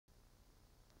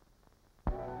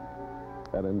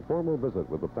an informal visit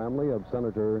with the family of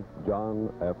Senator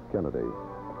John F. Kennedy.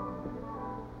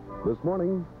 This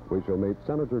morning, we shall meet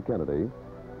Senator Kennedy,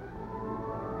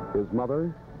 his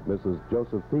mother, Mrs.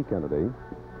 Joseph P. Kennedy,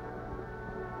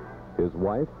 his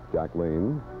wife,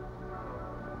 Jacqueline,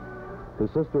 his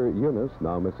sister Eunice,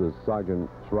 now Mrs. Sergeant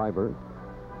Shriver,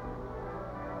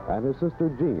 and his sister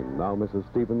Jean, now Mrs.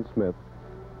 Stephen Smith,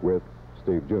 with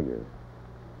Steve Jr.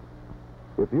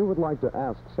 If you would like to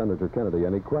ask Senator Kennedy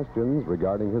any questions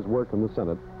regarding his work in the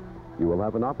Senate, you will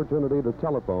have an opportunity to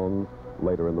telephone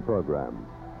later in the program.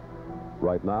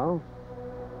 Right now,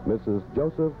 Mrs.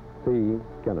 Joseph P.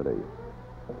 Kennedy.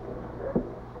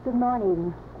 Good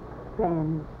morning,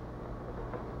 friends.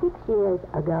 6 years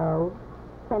ago,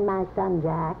 when my son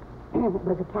Jack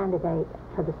was a candidate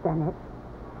for the Senate,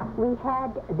 we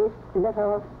had this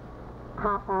little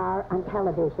half hour on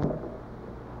television.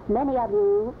 Many of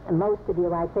you, most of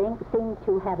you I think, seem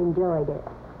to have enjoyed it.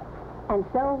 And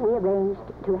so we arranged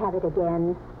to have it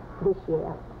again this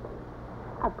year.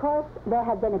 Of course, there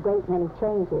have been a great many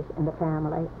changes in the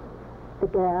family. The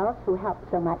girls who helped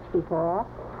so much before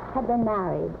have been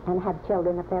married and have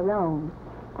children of their own.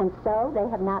 And so they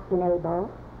have not been able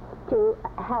to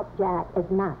help Jack as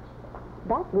much.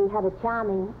 But we have a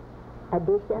charming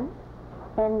addition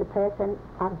in the person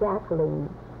of Jacqueline,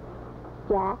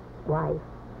 Jack's wife,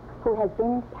 who has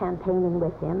been campaigning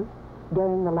with him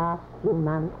during the last few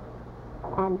months,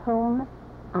 and whom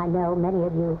I know many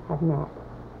of you have met.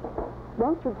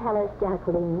 Won't you tell us,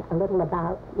 Jacqueline, a little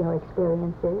about your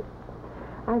experiences?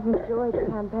 I've enjoyed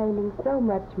campaigning so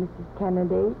much, Mrs.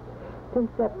 Kennedy. Since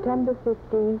September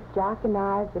 15th, Jack and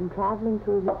I have been traveling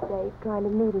through the state trying to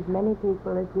meet as many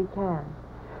people as we can.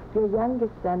 Your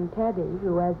youngest son, Teddy,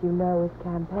 who, as you know, is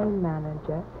campaign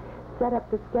manager, set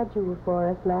up the schedule for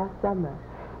us last summer,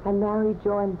 and now he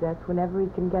joins us whenever he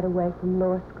can get away from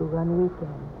law school on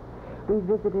weekends. We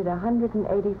visited 184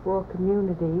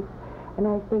 communities, and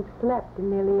I think slept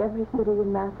in nearly every city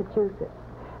in Massachusetts.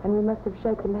 And we must have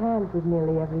shaken hands with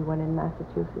nearly everyone in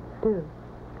Massachusetts, too.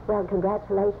 Well,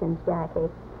 congratulations, Jackie.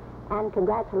 And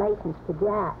congratulations to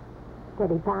Jack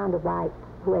that he found a wife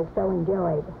who has so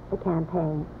enjoyed the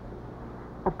campaign.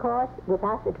 Of course, with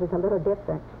us it was a little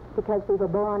different because we were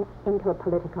born into a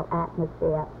political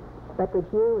atmosphere. But with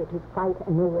you, it was quite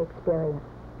a new experience.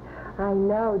 I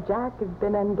know. Jack has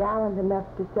been ungallant enough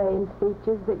to say in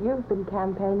speeches that you've been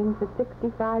campaigning for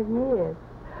 65 years.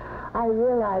 I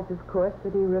realize, of course,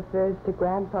 that he refers to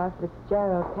Grandpa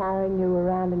Fitzgerald carrying you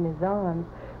around in his arms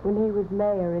when he was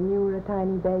mayor and you were a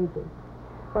tiny baby.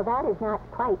 Well, that is not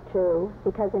quite true,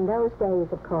 because in those days,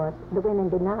 of course, the women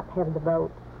did not have the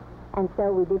vote, and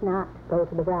so we did not go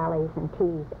to the rallies and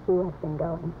teas that you have been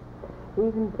going.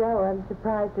 Even so, I'm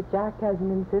surprised that Jack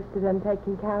hasn't insisted on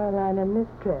taking Caroline on this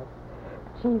trip.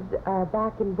 She's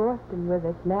back in Boston with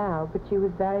us now, but she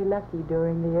was very lucky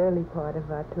during the early part of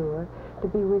our tour to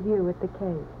be with you at the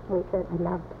Cape. We certainly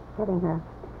loved having her.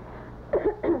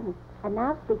 And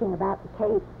now, speaking about the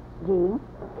Cape, Jean,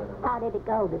 how did it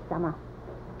go this summer?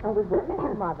 I was with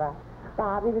my mother.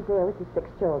 Bobby was there with his 6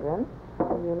 children,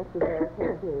 and Eunice was there with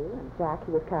him too, and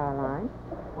Jackie with Caroline.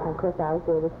 And of course, I was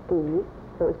there with Steve.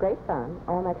 So it was great fun,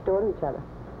 all next door to each other.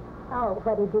 Oh,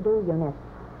 what did you do, Eunice?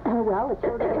 Well, the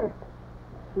children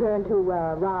learned to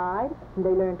ride, and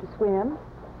they learned to swim.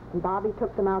 And Bobby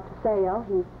took them out to sail.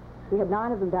 We had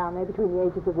 9 of them down there between the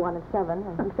ages of 1 and 7,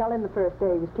 and he fell in the first day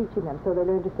he was teaching them, so they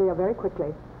learned to sail very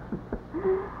quickly.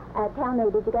 Tell me,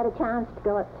 did you get a chance to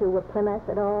go up to Plymouth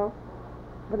at all?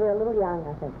 But they're a little young,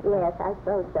 I think. Yes, I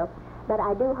suppose so. But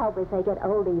I do hope as they get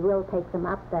older, you will take them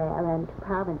up there and to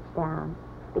Provincetown,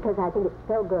 because I think it's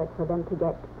so good for them to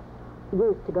get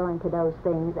used to going to those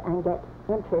things and get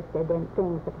interested in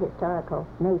things of historical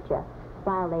nature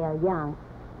while they are young,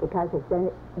 because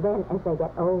then as they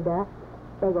get older,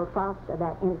 they will foster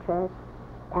that interest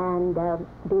and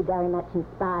be very much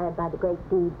inspired by the great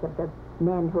deeds of the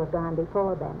men who have gone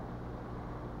before them.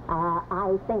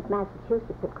 I think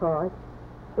Massachusetts, of course,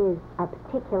 is a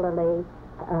particularly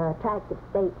attractive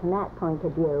state from that point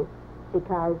of view,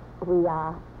 because we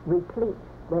are replete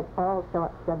with all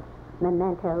sorts of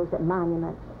mementos and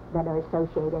monuments that are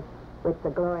associated with the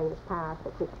glorious past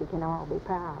of which we can all be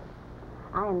proud.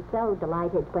 I am so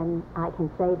delighted when I can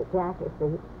say that Jack is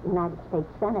the United States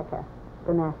Senator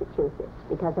for Massachusetts,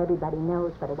 because everybody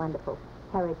knows what a wonderful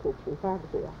heritage we have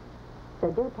here.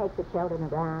 So do take the children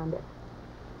around and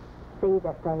see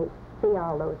that they see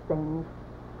all those things,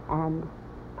 and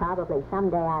probably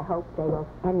someday I hope they will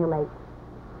emulate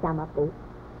some of the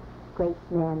great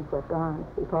men who have gone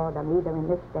before them, either in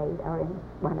this state or in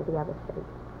one of the other states.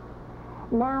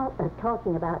 Now,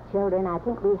 talking about children, I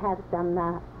think we have some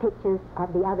pictures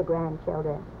of the other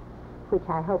grandchildren, which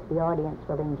I hope the audience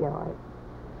will enjoy.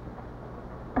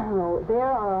 Oh,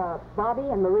 there are Bobby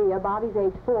and Maria. Bobby's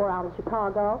age 4 out of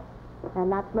Chicago,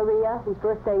 and that's Maria, whose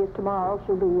birthday is tomorrow.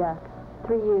 She'll be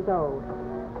 3 years old.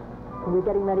 And we're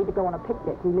getting ready to go on a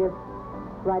picnic. We live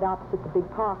right opposite the big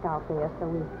park out there, so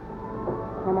we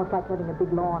almost like having a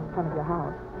big lawn in front of your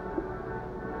house.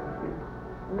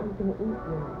 What are you going to eat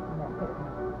here in that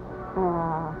picnic?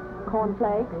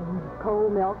 Cornflakes,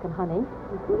 cold milk, and honey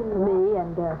for me,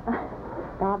 and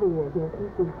Bobby is here.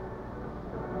 He's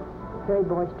very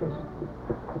boisterous.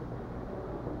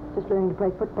 Just learning to play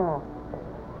football.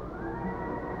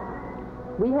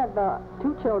 We have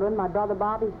 2 children. My brother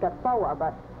Bobby's got 4,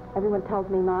 but everyone tells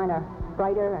me mine are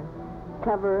brighter and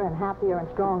cleverer and happier and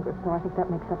stronger, so I think that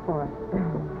makes up for it.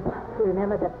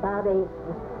 Remember that Bobby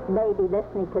may be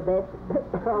listening to this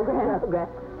program.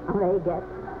 May get.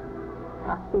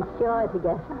 He's sure to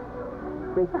get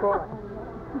report.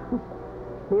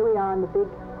 Here we are in the big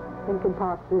Lincoln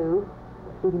Park Zoo,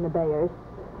 feeding the bears.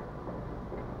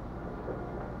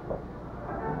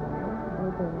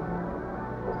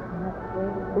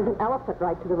 There's an elephant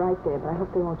right to the right there, but I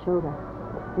hope they won't show that.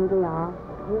 Here they are.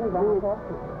 Really wild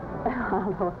horses.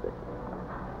 Wild horses.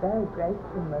 Very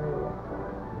graceful, Maria.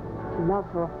 She loves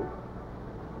horses.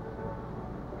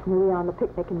 Here we are on the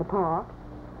picnic in the park,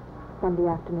 Sunday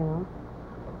afternoon.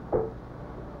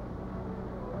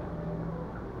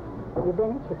 You've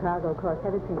been in Chicago, of course,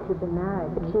 ever since you've been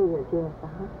married. She is, yes.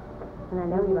 And I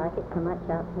know you like it so much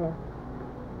out there.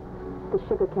 The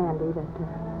sugar candy that...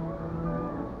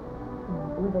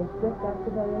 Were they sick after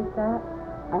they ate that?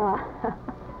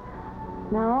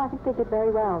 No, I think they did very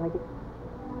well. They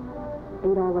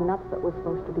ate all the nuts that were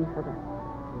supposed to be for the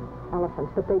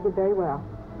elephants, but they did very well.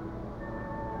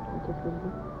 Which is really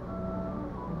good.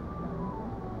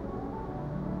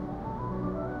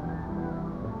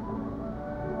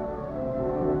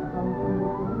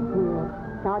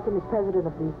 Sergeant is president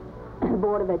of the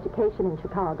Board of Education in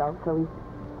Chicago, so he's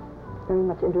very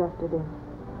much interested in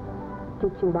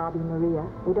teaching Bobby and Maria.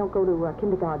 They don't go to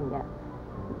kindergarten yet.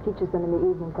 He teaches them in the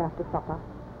evenings after supper.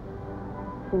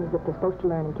 Things that they're supposed to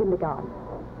learn in kindergarten.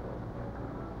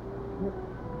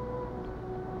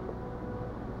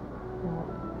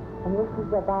 And this is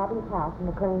Bobby's house in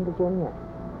McLean, Virginia.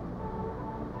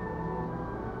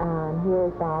 And here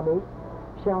is Bobby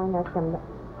showing us some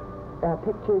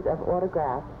pictures of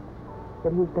autographs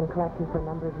that he's been collecting for a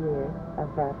number of years of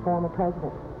former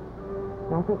presidents.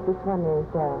 And I think this one is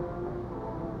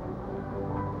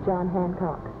John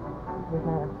Hancock, who was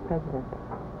not a president.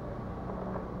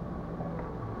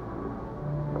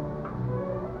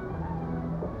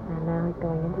 And now he's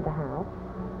going into the house,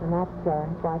 and that's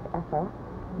his wife Ethel,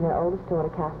 and their oldest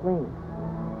daughter Kathleen,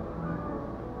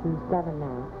 who's 7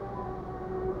 now.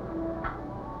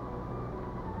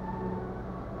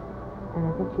 And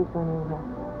I think she's going to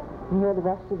hear the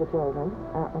rest of the children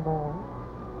out in the lawn.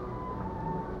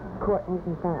 Courtney's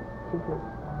in front. She's the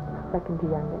second to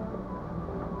youngest.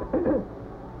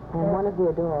 And one of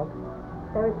their dogs.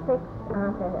 There are 6,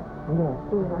 aren't there? Yes.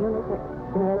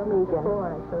 There's Megan. 4,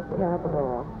 I suppose. Terrible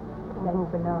dog.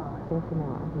 Thanks for now. Yes,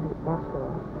 no. Lost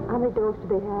dog. How many dogs do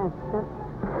they have?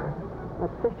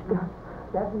 That's 6 dogs.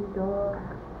 7 dogs,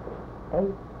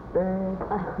 8 birds,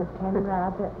 10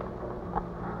 rabbits.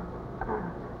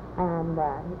 And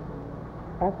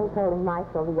Ethel's holding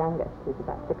Michael, the youngest, who's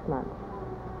about 6 months.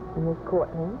 And there's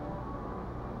Courtney.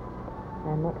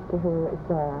 And next to her is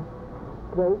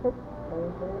David,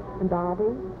 and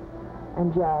Bobby,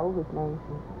 and Joe, whose name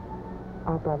is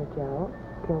our brother Joe,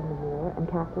 killed in the war, and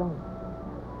Kathleen.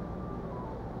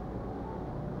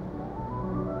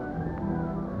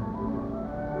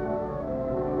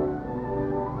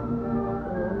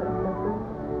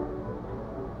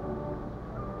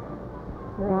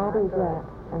 Bobby's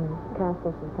and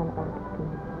Castle's in front of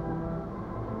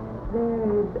There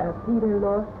is Peter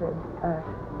Lawson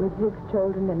with his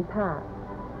children and Pat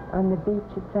on the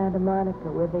beach at Santa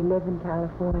Monica, where they live in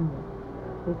California.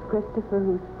 There's Christopher,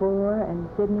 who's 4, and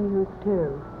Sydney, who's 2.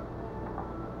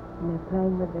 And they're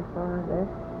playing with their father.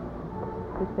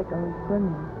 I guess they're going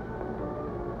swimming.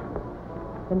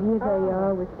 And here they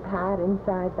are with Pat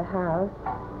inside the house.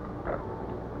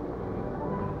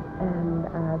 And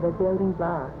they're building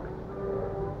blocks.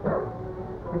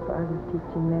 Their father's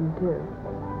teaching them, too.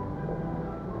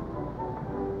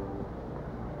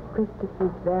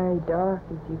 Christopher's very dark,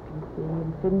 as you can see,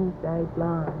 and Sydney's very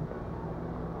blonde.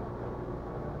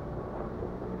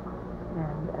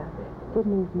 And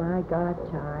Sydney's my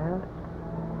godchild.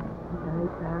 I'm very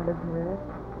proud of her.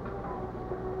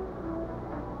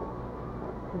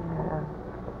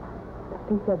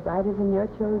 think they're brighter than your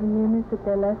children, Eunice, at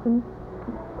their lessons?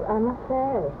 I must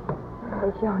say,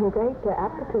 they're showing great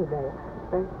aptitude there.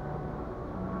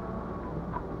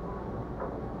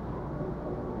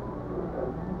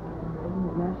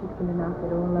 Now she's going to knock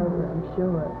it all over, I'm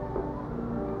sure.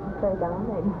 Play down,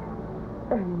 maybe.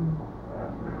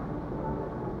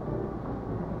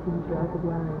 Seems rather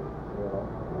worried.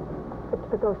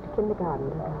 It goes to kindergarten,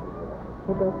 doesn't it?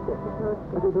 It goes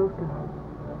to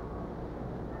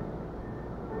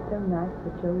So nice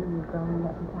for children growing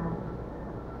up in Paris.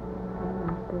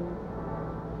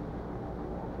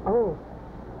 Oh,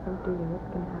 dear, what's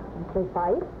going to happen? they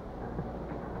fight?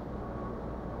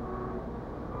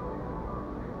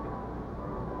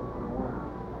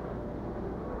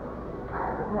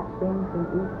 That brings them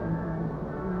Eastern home.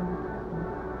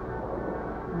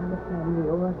 I understand the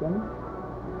organ.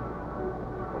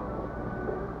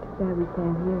 Too bad we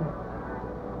can't hear it.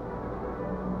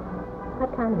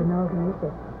 What kind of an organ is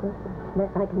it?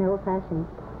 Like an old-fashioned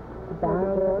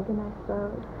Barrel organ, I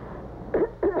suppose.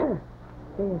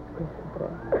 There's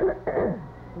Christopher.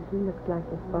 He looks like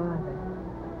his father.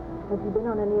 Has he been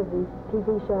on any of these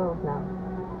TV shows now?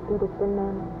 Edith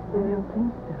Finman? I don't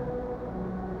think so.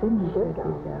 Cindy should be,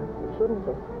 though. Shouldn't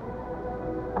it?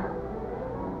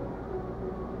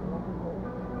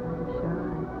 Rather shy.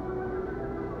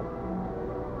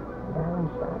 Darling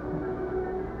shot.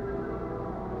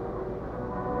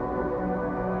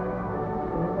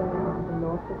 The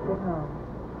Norfolk at home.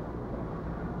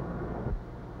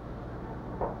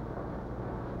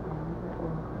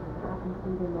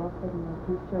 Peter Norfolk and their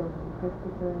two children,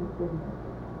 Christopher and Sydney.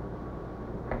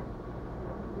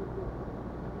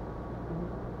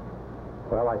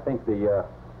 Well, I think the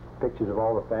pictures of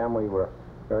all the family were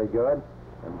very good.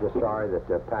 I'm just sorry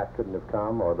that Pat couldn't have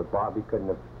come or that Bobby couldn't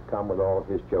have come with all of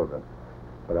his children.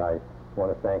 But I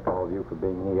want to thank all of you for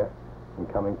being here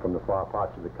and coming from the far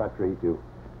parts of the country to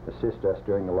assist us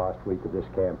during the last week of this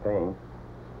campaign.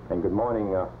 And good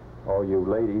morning, all you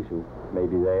ladies who may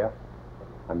be there.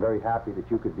 I'm very happy that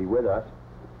you could be with us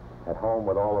at home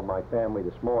with all of my family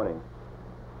this morning.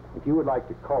 If you would like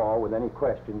to call with any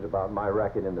questions about my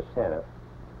record in the Senate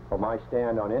or my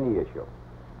stand on any issue,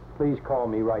 please call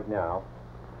me right now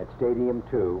at Stadium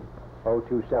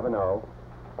 2-0270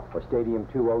 or Stadium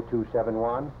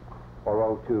 2-0271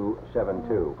 or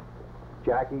 0272.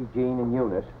 Jackie, Jean, and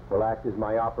Eunice will act as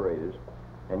my operators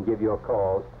and give your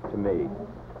calls to me.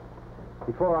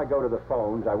 Before I go to the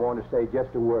phones, I want to say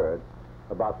just a word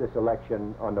about this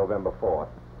election on November 4th.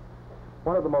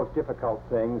 One of the most difficult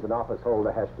things an office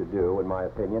holder has to do, in my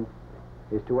opinion,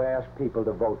 is to ask people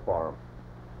to vote for him.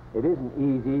 It isn't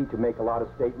easy to make a lot of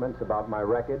statements about my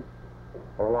record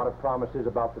or a lot of promises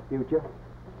about the future,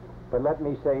 but let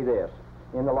me say this.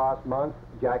 In the last month,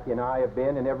 Jackie and I have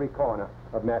been in every corner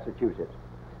of Massachusetts.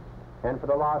 And for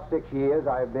the last 6 years,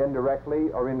 I have been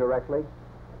directly or indirectly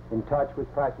in touch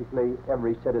with practically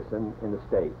every citizen in the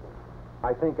state.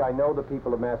 I think I know the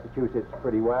people of Massachusetts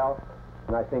pretty well,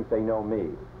 and I think they know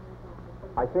me.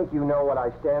 I think you know what I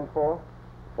stand for,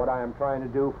 what I am trying to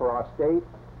do for our state,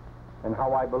 and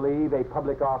how I believe a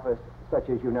public office such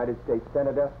as United States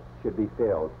Senator should be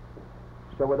filled.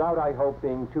 So without, I hope,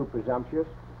 being too presumptuous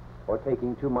or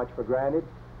taking too much for granted,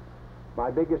 my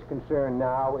biggest concern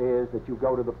now is that you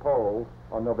go to the polls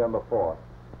on November 4th.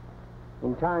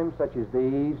 In times such as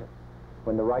these,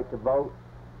 when the right to vote,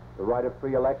 the right of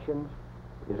free elections,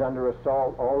 is under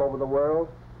assault all over the world,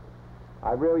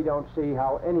 I really don't see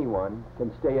how anyone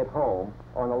can stay at home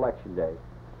on Election Day.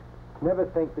 Never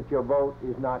think that your vote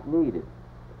is not needed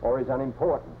or is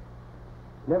unimportant.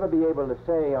 Never be able to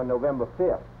say on November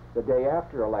 5th, the day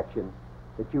after election,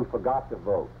 that you forgot to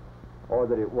vote or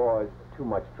that it was too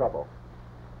much trouble.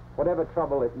 Whatever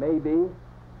trouble it may be,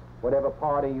 whatever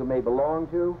party you may belong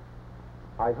to,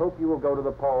 I hope you will go to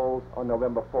the polls on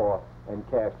November 4th and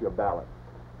cast your ballot.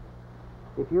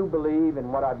 If you believe in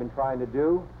what I've been trying to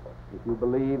do, if you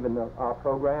believe in our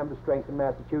program to strengthen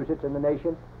Massachusetts and the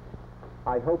nation,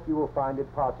 I hope you will find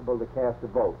it possible to cast a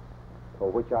vote,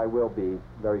 for which I will be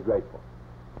very grateful.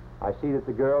 I see that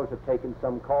the girls have taken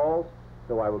some calls,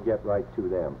 so I will get right to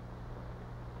them.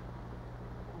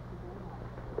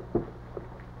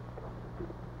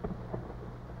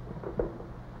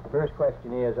 First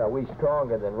question is, are we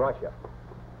stronger than Russia?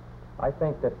 I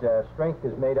think that strength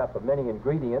is made up of many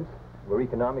ingredients. We're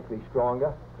economically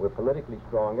stronger. We're politically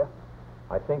stronger.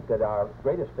 I think that our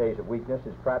greatest phase of weakness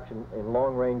is perhaps in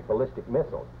long-range ballistic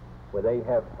missiles, where they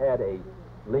have had a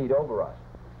lead over us.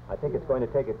 I think it's going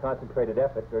to take a concentrated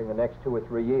effort during the next 2 or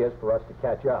 3 years for us to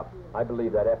catch up. I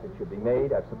believe that effort should be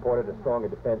made. I've supported a stronger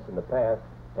defense in the past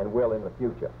and will in the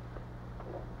future.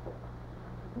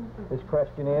 This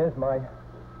question is, my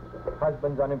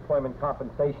husband's unemployment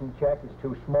compensation check is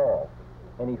too small,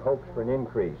 and he hopes for an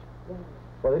increase.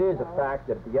 Well, it is a fact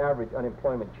that the average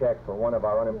unemployment check for one of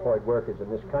our unemployed workers in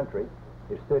this country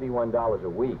is $31 a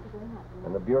week.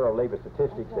 And the Bureau of Labor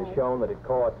Statistics has shown that it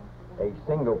costs a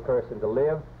single person to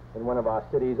live in one of our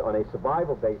cities on a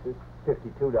survival basis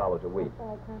 $52 a week.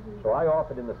 So I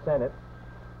offered in the Senate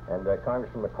and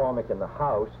Congressman McCormick in the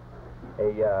House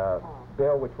a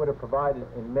bill which would have provided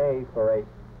in May for a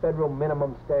federal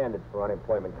minimum standard for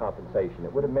unemployment compensation.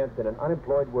 It would have meant that an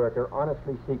unemployed worker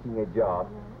honestly seeking a job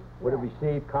would have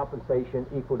received compensation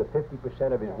equal to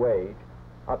 50% of his wage,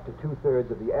 up to 2/3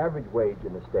 of the average wage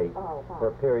in the state for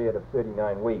a period of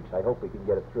 39 weeks. I hope we can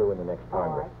get it through in the next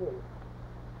Congress.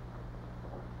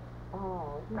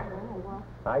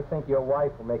 I think your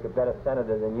wife will make a better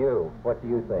senator than you. What do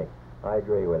you think? I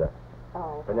agree with her.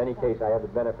 In any case, I have the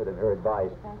benefit of her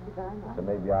advice, so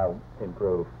maybe I'll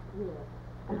improve.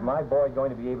 Is my boy going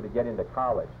to be able to get into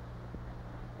college?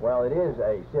 Well, it is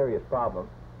a serious problem.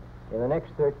 In the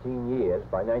next 13 years,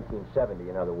 by 1970,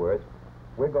 in other words,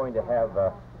 we're going to have,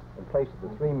 in place of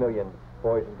the 3 million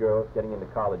boys and girls getting into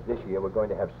college this year, we're going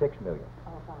to have 6 million.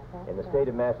 In the state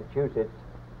of Massachusetts,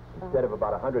 instead of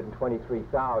about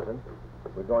 123,000,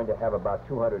 we're going to have about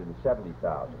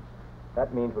 270,000.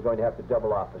 That means we're going to have to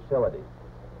double our facilities.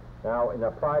 Now, in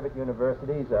our private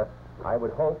universities, I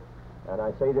would hope, and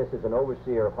I say this as an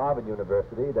overseer of Harvard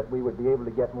University, that we would be able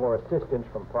to get more assistance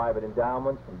from private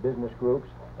endowments, from business groups,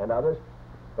 and others.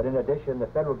 But in addition, the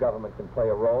federal government can play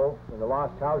a role. In the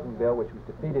last housing bill, which was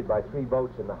defeated by 3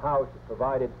 votes in the House, it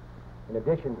provided, in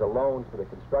addition to loans for the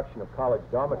construction of college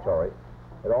dormitories,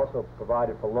 it also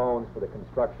provided for loans for the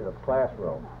construction of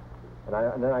classrooms.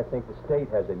 And then I think the state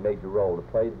has a major role to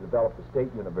play to develop the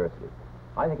state university.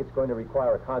 I think it's going to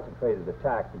require a concentrated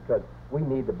attack because we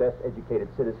need the best educated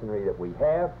citizenry that we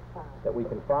have, that we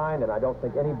can find, and I don't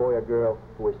think any boy or girl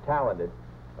who is talented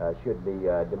should be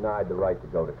denied the right to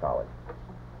go to college.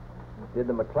 Did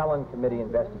the McClellan Committee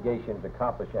investigations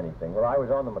accomplish anything? Well, I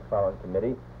was on the McClellan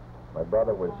Committee. My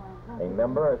brother was a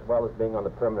member as well as being on the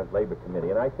Permanent Labor Committee,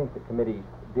 and I think the committee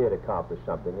did accomplish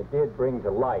something. It did bring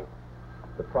to light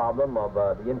the problem of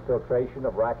the infiltration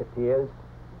of racketeers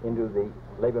into the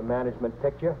labor management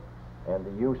picture and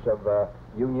the use of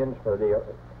unions for the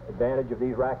advantage of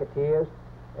these racketeers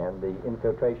and the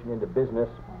infiltration into business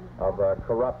of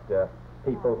corrupt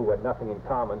people who had nothing in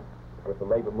common with the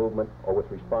labor movement or with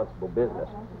responsible business.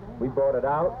 We brought it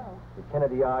out. The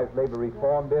Kennedy-Ives Labor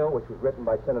Reform Bill, which was written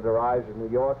by Senator Ives of New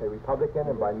York, a Republican,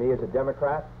 and by me as a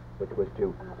Democrat, which was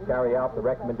to carry out the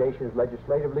recommendations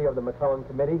legislatively of the McClellan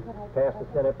Committee, passed the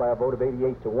Senate by a vote of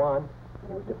 88 to 1.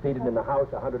 It was defeated in the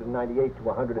House 198 to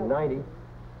 190.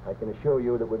 I can assure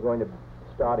you that we're going to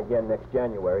start again next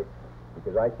January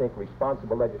because I think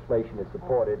responsible legislation is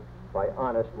supported by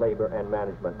honest labor and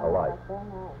management alike.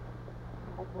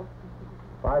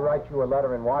 If I write you a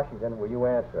letter in Washington, will you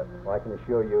answer it? Well, I can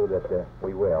assure you that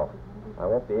we will. I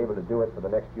won't be able to do it for the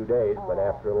next few days, but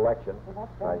after election,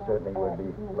 I certainly would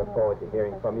look forward to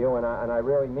hearing from you, and I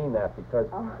really mean that because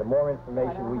the more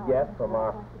information we get from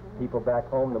our people back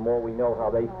home, the more we know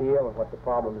how they feel and what the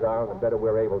problems are, and the better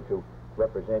we're able to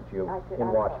represent you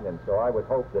in Washington. So I would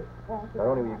hope that not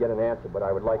only will you get an answer, but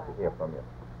I would like to hear from you.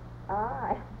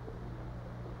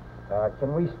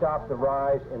 Can we stop the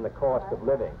rise in the cost of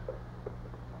living?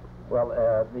 Well,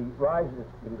 the rise has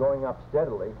been going up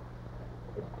steadily.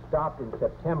 It stopped in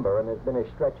September, and there's been a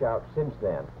stretch out since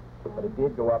then. But it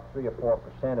did go up 3 or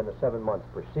 4% in the 7 months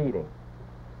preceding.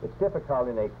 It's difficult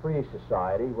in a free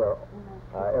society where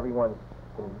everyone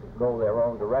can go their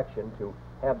own direction to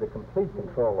have the complete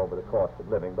control over the cost of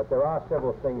living. But there are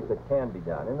several things that can be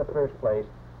done. In the first place,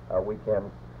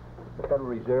 the Federal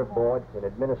Reserve Board can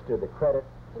administer the credit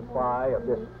supply of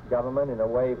this government in a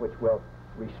way which will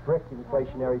restrict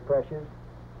inflationary pressures.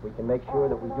 We can make sure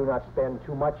that we do not spend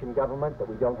too much in government, that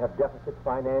we don't have deficit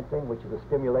financing, which is a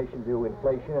stimulation to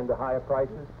inflation and to higher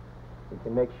prices. We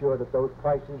can make sure that those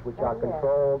prices which are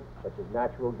controlled, such as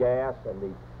natural gas and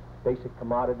the basic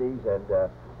commodities and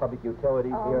public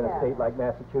utilities here in a state like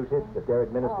Massachusetts, that they're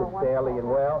administered fairly and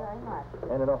well,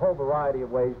 and in a whole variety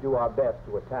of ways do our best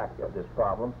to attack this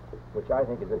problem, which I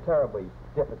think is a terribly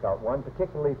difficult one,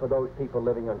 particularly for those people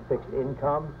living on fixed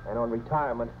income and on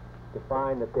retirement, to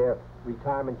find that their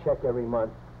retirement check every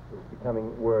month is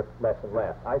becoming worth less and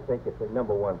less. I think it's the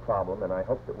 #1 problem, and I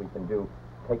hope that we can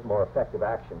take more effective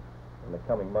action in the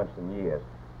coming months and years.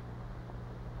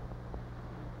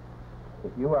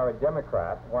 If you are a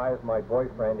Democrat, why is my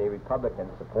boyfriend a Republican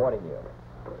supporting you?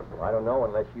 Well, I don't know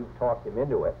unless you've talked him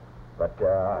into it. But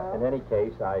in any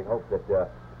case, I hope that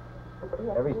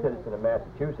every citizen of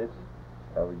Massachusetts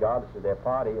regardless of their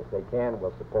party, if they can,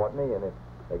 will support me, and if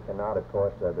they cannot, of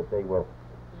course, that they will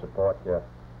support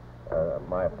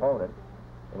my opponent.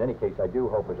 In any case, I do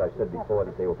hope, as I said before,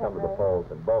 that they will come to the polls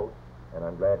and vote, and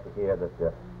I'm glad to hear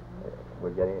that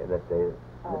we're getting that in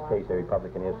this case a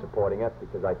Republican is supporting us,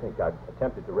 because I think I've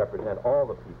attempted to represent all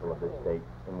the people of this state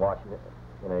in Washington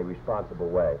in a responsible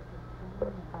way.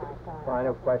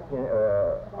 Final question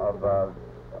of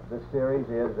this series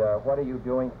is, what are you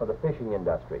doing for the fishing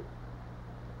industry?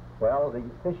 Well, the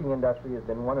fishing industry has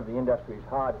been one of the industries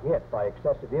hard hit by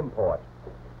excessive imports.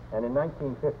 And in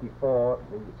 1954,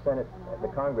 the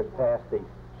Congress passed the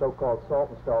so-called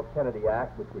Saltonstall-Kennedy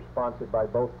Act, which was sponsored by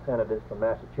both senators from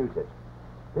Massachusetts.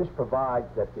 This provides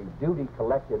that the duty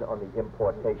collected on the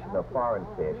importation of foreign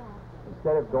fish,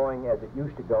 instead of going as it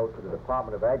used to go to the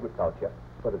Department of Agriculture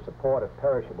for the support of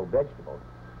perishable vegetables,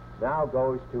 now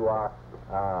goes to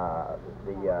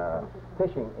the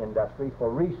fishing industry for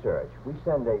research. We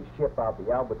send a ship out,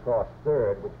 the Albatross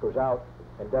III, which goes out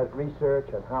and does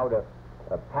research on how to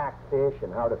pack fish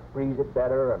and how to freeze it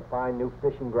better and find new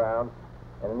fishing grounds.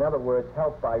 And in other words,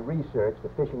 help by research the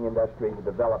fishing industry to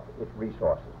develop its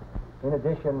resources. In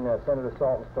addition, Senator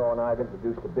Saltonstall and I have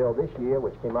introduced a bill this year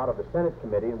which came out of the Senate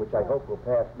committee and which I hope will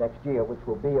pass next year, which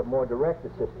will be of more direct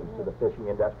assistance to the fishing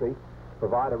industry,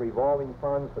 provide a revolving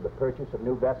fund for the purchase of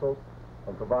new vessels,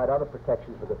 and provide other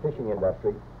protections for the fishing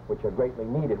industry, which are greatly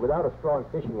needed. Without a strong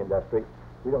fishing industry,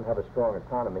 we don't have a strong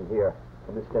economy here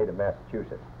in the state of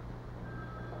Massachusetts.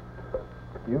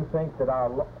 Do you think that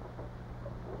our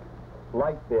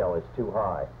light bill is too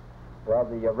high? Well,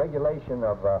 the regulation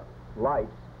of lights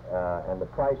and the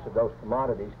price of those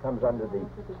commodities comes under the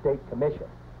state commission,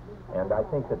 and I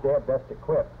think that they're best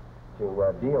equipped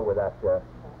to deal with that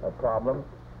problem,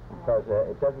 because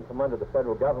it doesn't come under the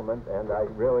federal government, and I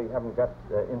really haven't got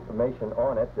information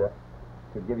on it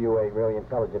to give you a really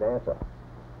intelligent answer.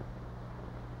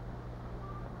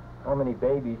 How many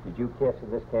babies did you kiss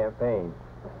in this campaign?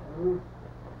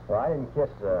 Well, I didn't kiss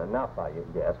enough, I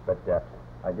guess, but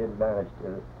I did manage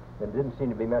to. There didn't seem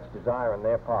to be much desire on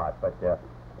their part, but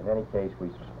in any case, we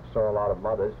saw a lot of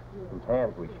mothers whose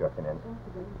hands we shook in.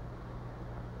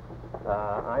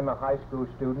 I'm a high school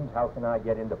student. How can I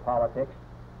get into politics?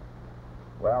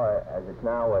 Well, as it's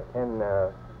now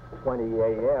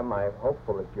 10:20 a.m., I'm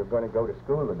hopeful that you're going to go to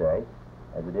school today,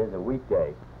 as it is a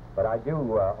weekday. But I do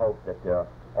hope that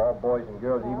all boys and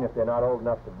girls, even if they're not old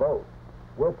enough to vote,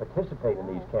 will participate in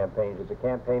these campaigns. There's a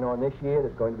campaign on this year.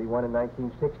 There's going to be one in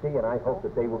 1960, and I hope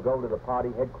that they will go to the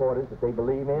party headquarters that they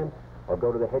believe in, or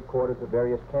go to the headquarters of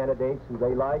various candidates who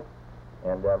they like,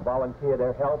 and volunteer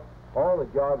their help. All the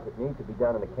jobs that need to be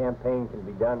done in a campaign can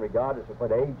be done regardless of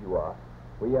what age you are.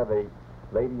 We have a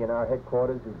lady in our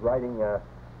headquarters who's writing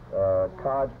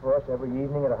cards for us every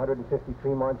evening at 150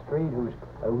 Tremont Street who's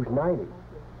 90.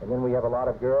 And then we have a lot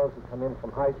of girls who come in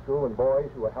from high school and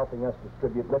boys who are helping us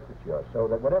distribute literature, so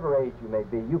that whatever age you may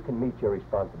be, you can meet your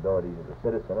responsibilities as a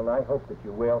citizen, and I hope that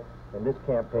you will in this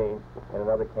campaign and in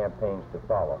other campaigns to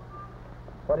follow.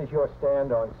 What is your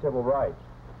stand on civil rights?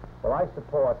 Well, I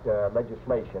support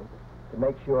legislation to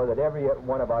make sure that every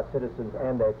one of our citizens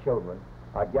and their children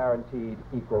are guaranteed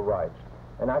equal rights.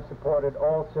 And I've supported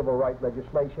all civil rights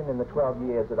legislation in the 12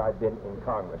 years that I've been in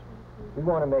Congress. We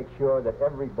want to make sure that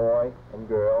every boy and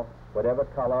girl, whatever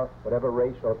color, whatever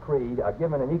race or creed, are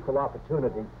given an equal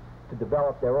opportunity to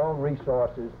develop their own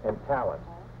resources and talents.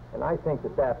 And I think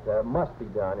that that must be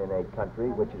done in a country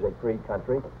which is a free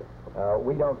country.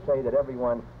 We don't say that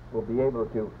everyone will be able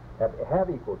to have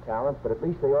equal talents, but at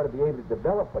least they ought to be able to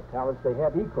develop what talents they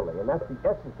have equally. And that's the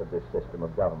essence of this system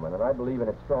of government. And I believe in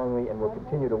it strongly and will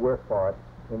continue to work for it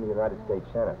in the United States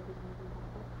Senate.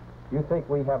 Do you think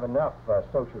we have enough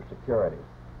Social Security?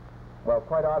 Well,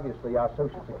 quite obviously, our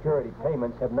Social Security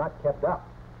payments have not kept up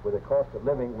with the cost of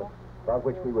living about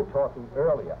which we were talking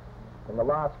earlier. In the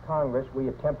last Congress, we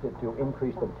attempted to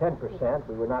increase them 10%.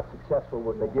 We were not successful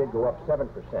when they did go up 7%.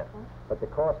 But the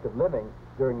cost of living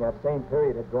during that same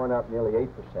period had gone up nearly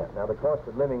 8%. Now, the cost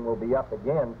of living will be up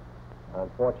again,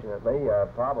 unfortunately,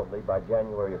 probably by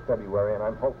January or February, and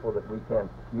I'm hopeful that we can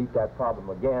meet that problem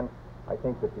again. I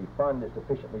think that the fund is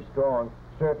sufficiently strong,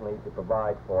 certainly, to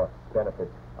provide for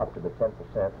benefits up to the 10%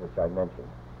 which I mentioned.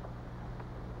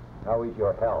 How is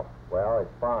your health? Well,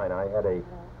 it's fine. I had a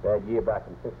bad year back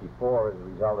in '54 as a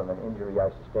result of an injury I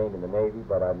sustained in the Navy,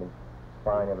 but I've been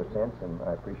fine ever since, and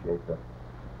I appreciate the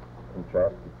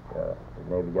interest. The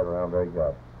Navy get around very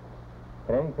good.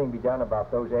 Can anything be done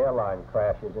about those airline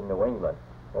crashes in New England?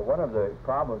 Well, one of the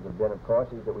problems have been, of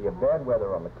course, is that we have bad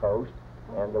weather on the coast,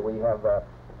 and that we have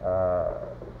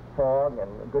fog and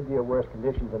a good deal worse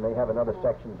conditions than they have in other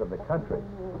sections of the country.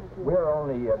 We're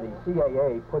only, the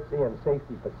CAA puts in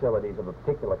safety facilities of a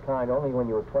particular kind only when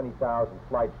you have 20,000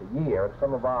 flights a year, and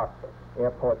some of our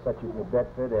airports, such as New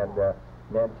Bedford and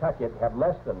Nantucket, have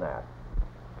less than that.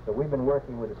 So we've been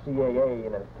working with the CAA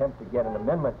in an attempt to get an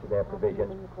amendment to their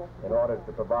provisions in order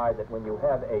to provide that when you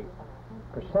have a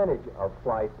percentage of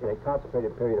flights in a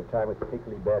concentrated period of time with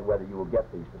particularly bad weather, you will get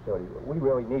these facilities. We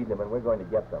really need them, and we're going to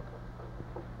get them.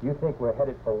 Do you think we're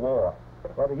headed for war?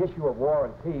 Well, the issue of war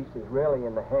and peace is really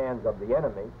in the hands of the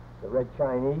enemy, the Red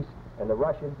Chinese and the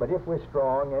Russians, but if we're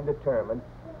strong and determined,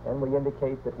 and we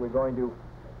indicate that we're going to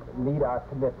meet our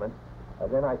commitments,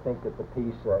 then I think that the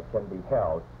peace can be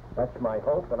held. That's my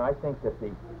hope, and I think that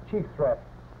the chief threat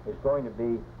is going to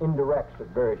be indirect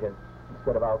subversion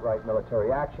instead of outright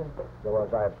military action, though,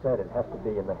 as I have said, it has to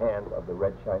be in the hands of the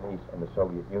Red Chinese and the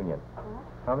Soviet Union.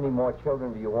 How many more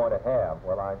children do you want to have?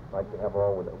 Well, I'd like to have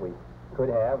all that we could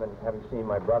have, and having seen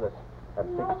my brothers have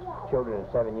 6 children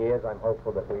in 7 years, I'm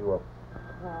hopeful that we will,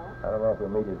 I don't know if we'll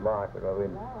meet his mark, but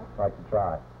we'd like to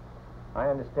try. I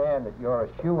understand that you're a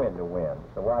shoo-in to win,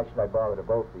 so why should I bother to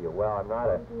vote for you? Well, I'm not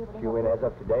a shoo-in. As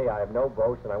of today, I have no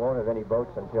votes, and I won't have any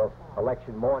votes until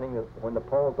election morning when the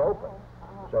polls open.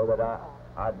 So that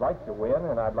I'd like to win,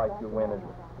 and I'd like to win as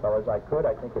well as I could.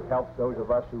 I think it helps those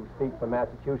of us who speak for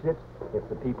Massachusetts if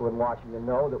the people in Washington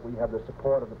know that we have the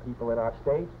support of the people in our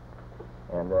state.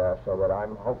 And so that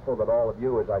I'm hopeful that all of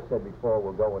you, as I said before,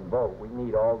 will go and vote. We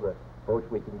need all the votes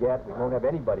we can get. We won't have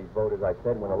anybody's vote, as I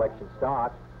said, when election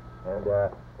starts. And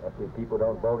if the people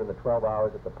don't vote in the 12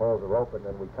 hours that the polls are open,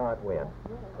 then we can't win.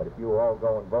 But if you all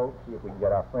go and vote, see if we can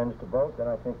get our friends to vote, then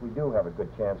I think we do have a good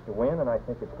chance to win, and I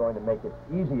think it's going to make it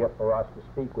easier for us to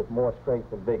speak with more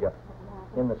strength and vigor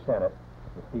in the Senate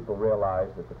if people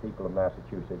realize that the people of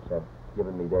Massachusetts have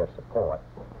given me their support.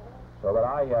 So that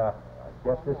I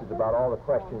guess this is about all the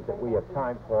questions that we have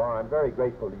time for. I'm very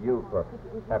grateful to you for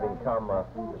having come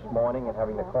this morning and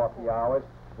having the coffee hours.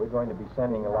 We're going to be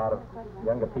sending a lot of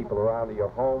younger people around to your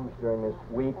homes during this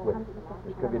week with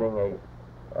distributing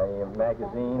a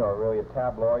magazine, or really a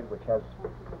tabloid, which has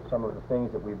some of the things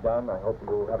that we've done. I hope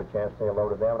you will have a chance to say hello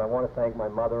to them. And I want to thank my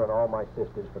mother and all my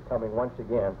sisters for coming once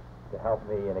again to help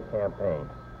me in a campaign.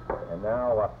 And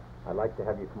now I'd like to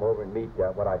have you come over and meet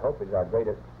what I hope is our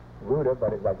greatest rooter,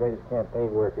 but is our greatest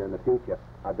campaign worker in the future,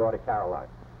 our daughter Caroline.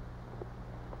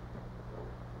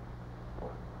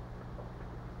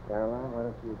 Caroline, why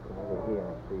don't you come over here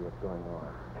and see what's going on?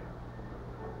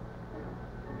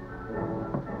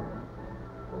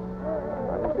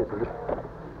 I think this is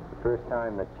the first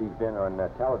time that she's been on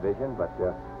television, but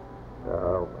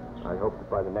I hope that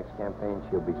by the next campaign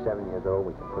she'll be 7 years old.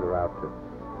 We can put her out to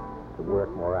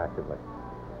work more actively.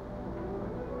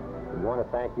 We want to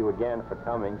thank you again for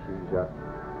coming.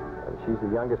 She's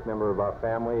the youngest member of our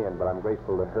family, but I'm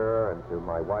grateful to her and to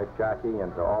my wife Jackie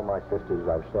and to all my sisters, as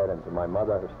I've said, and to my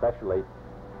mother especially.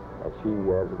 As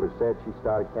it was said, she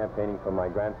started campaigning for my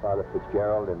grandfather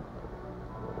Fitzgerald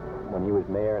when he was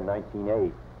mayor in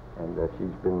 1908, and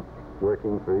she's been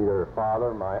working for either her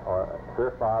father,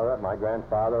 her father, my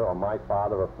grandfather, or my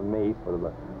father, or for me for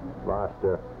the last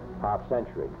half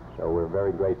century. So we're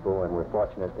very grateful, and we're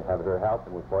fortunate to have her help,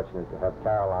 and we're fortunate to have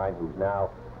Caroline, who's now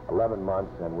 11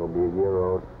 months and will be a year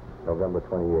old November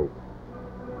 28th.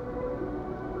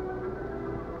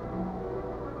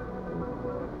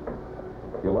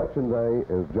 Election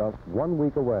Day is just 1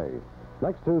 week away.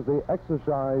 Next Tuesday,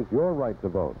 exercise your right to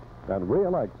vote and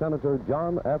re-elect Senator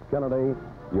John F. Kennedy,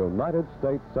 United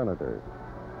States Senator.